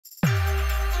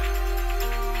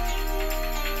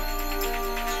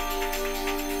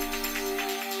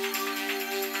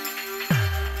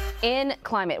In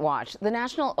Climate Watch, the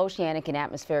National Oceanic and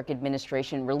Atmospheric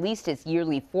Administration released its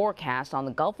yearly forecast on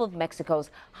the Gulf of Mexico's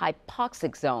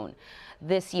hypoxic zone.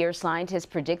 This year, scientists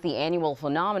predict the annual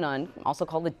phenomenon, also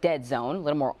called the dead zone, a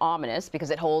little more ominous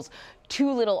because it holds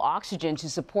too little oxygen to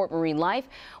support marine life.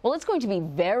 Well, it's going to be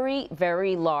very,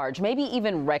 very large, maybe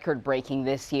even record-breaking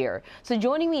this year. So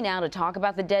joining me now to talk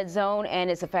about the dead zone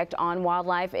and its effect on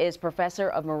wildlife is Professor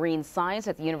of Marine Science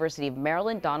at the University of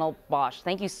Maryland, Donald Boesch.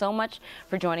 Thank you so much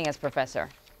for joining us, Professor.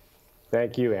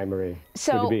 Thank you, Anne-Marie.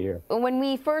 Good to be here. When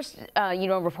we first,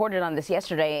 reported on this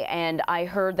yesterday, and I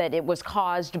heard that it was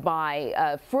caused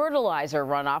by fertilizer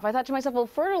runoff, I thought to myself, well,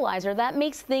 fertilizer, that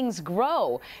makes things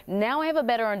grow. Now I have a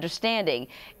better understanding.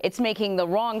 It's making the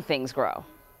wrong things grow.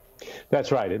 That's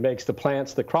right. It makes the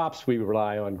plants, the crops we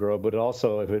rely on grow, but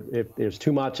also if there's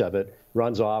too much of it,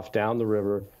 runs off down the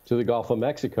river to the Gulf of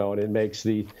Mexico, and it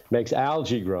makes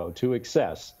algae grow to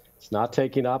excess. It's not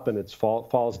taking up, and it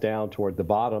falls down toward the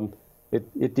bottom.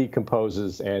 It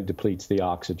decomposes and depletes the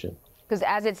oxygen. Because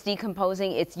as it's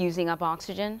decomposing, it's using up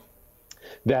oxygen?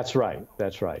 That's right.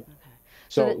 That's right.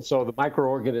 Okay. So the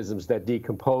microorganisms that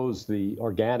decompose the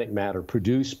organic matter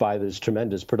produced by this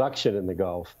tremendous production in the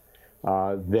Gulf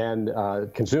then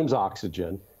consumes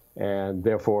oxygen, and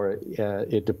therefore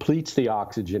it depletes the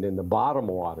oxygen in the bottom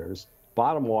waters.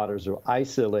 Bottom waters are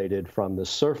isolated from the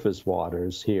surface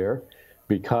waters here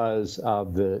because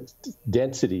of the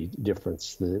density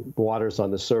difference. The waters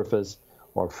on the surface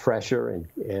are fresher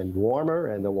and warmer,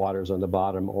 and the waters on the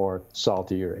bottom are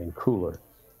saltier and cooler.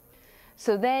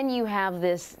 So then you have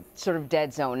this sort of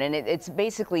dead zone, and it's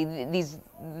basically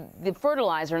the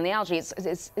fertilizer and the algae,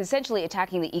 it's essentially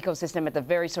attacking the ecosystem at the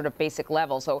very sort of basic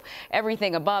level. So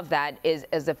everything above that is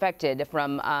affected,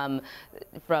 from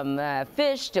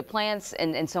fish to plants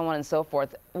and so on and so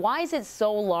forth. Why is it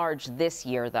so large this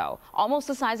year, though? Almost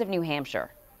the size of New Hampshire.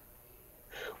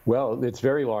 Well, it's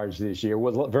very large this year.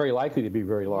 Well, very likely to be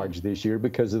very large this year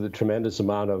because of the tremendous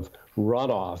amount of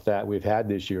runoff that we've had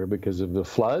this year because of the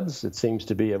floods. It seems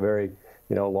to be a very,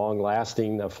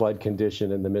 long-lasting flood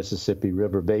condition in the Mississippi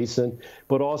River Basin,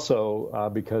 but also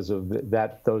because of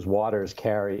those waters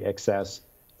carry excess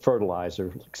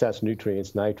fertilizer, excess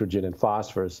nutrients, nitrogen and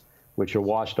phosphorus, which are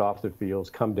washed off the fields,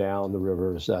 come down the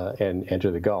rivers, and enter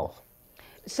the Gulf.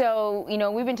 So,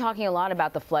 we've been talking a lot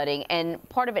about the flooding, and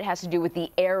part of it has to do with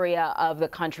the area of the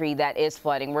country that is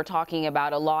flooding. We're talking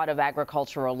about a lot of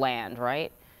agricultural land,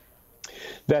 right?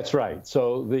 That's right.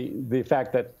 So the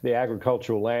fact that the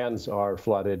agricultural lands are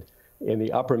flooded in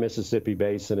the upper Mississippi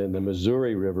Basin and the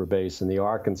Missouri River Basin, the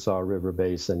Arkansas River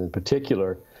Basin in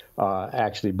particular,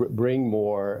 actually bring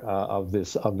more of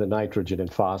the nitrogen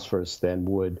and phosphorus than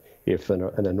would if in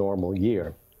a normal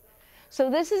year. So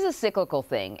this is a cyclical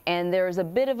thing, and there's a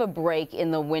bit of a break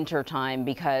in the winter time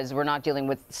because we're not dealing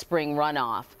with spring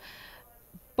runoff.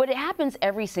 But it happens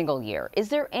every single year. Is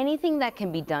there anything that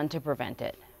can be done to prevent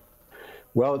it?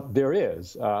 Well, there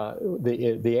is.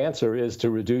 The answer is to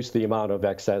reduce the amount of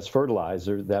excess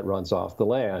fertilizer that runs off the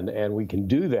land, and we can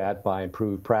do that by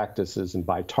improved practices and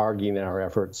by targeting our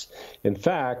efforts. In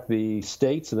fact, the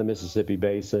states of the Mississippi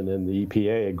Basin and the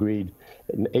EPA agreed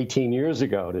 18 years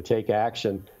ago to take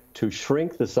action to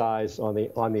shrink the size on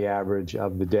the average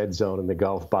of the dead zone in the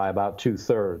Gulf by about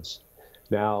 2/3.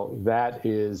 Now, that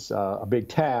is a big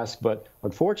task, but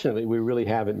unfortunately, we really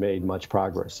haven't made much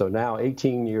progress. So now,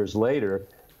 18 years later,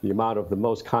 the amount of the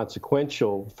most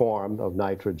consequential form of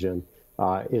nitrogen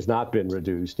has not been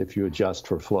reduced if you adjust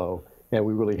for flow, and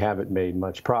we really haven't made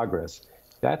much progress.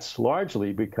 That's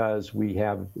largely because we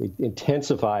have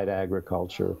intensified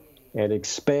agriculture and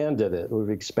expanded it. We've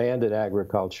expanded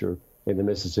agriculture in the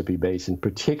Mississippi Basin,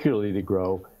 particularly to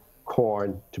grow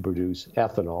corn to produce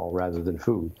ethanol rather than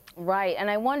food. Right, and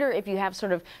I wonder if you have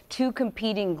sort of two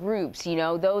competing groups,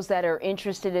 those that are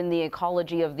interested in the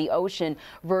ecology of the ocean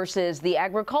versus the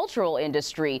agricultural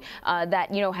industry that,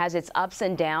 has its ups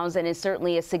and downs and is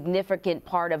certainly a significant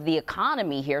part of the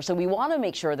economy here. So we want to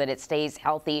make sure that it stays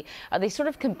healthy. Are they sort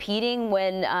of competing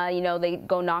when, they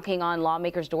go knocking on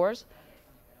lawmakers' doors?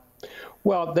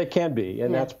 Well, they can be,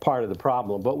 and that's part of the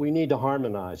problem. But we need to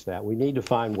harmonize that. We need to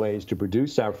find ways to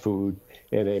produce our food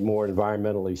in a more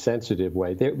environmentally sensitive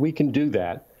way. We can do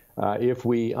that if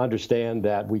we understand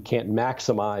that we can't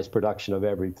maximize production of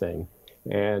everything.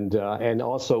 And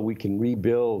also we can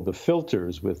rebuild the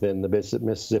filters within the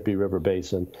Mississippi River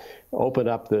Basin, open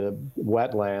up the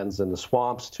wetlands and the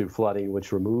swamps to flooding,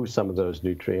 which removes some of those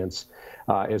nutrients,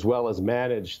 as well as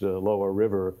manage the lower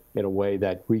river in a way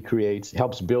that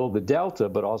helps build the delta,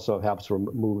 but also helps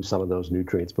remove some of those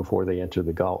nutrients before they enter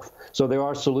the Gulf. So there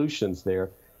are solutions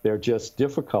there. They're just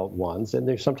difficult ones, and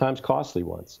they're sometimes costly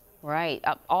ones. Right.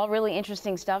 All really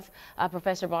interesting stuff.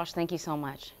 Professor Boesch, thank you so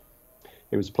much.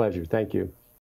 It was a pleasure. Thank you.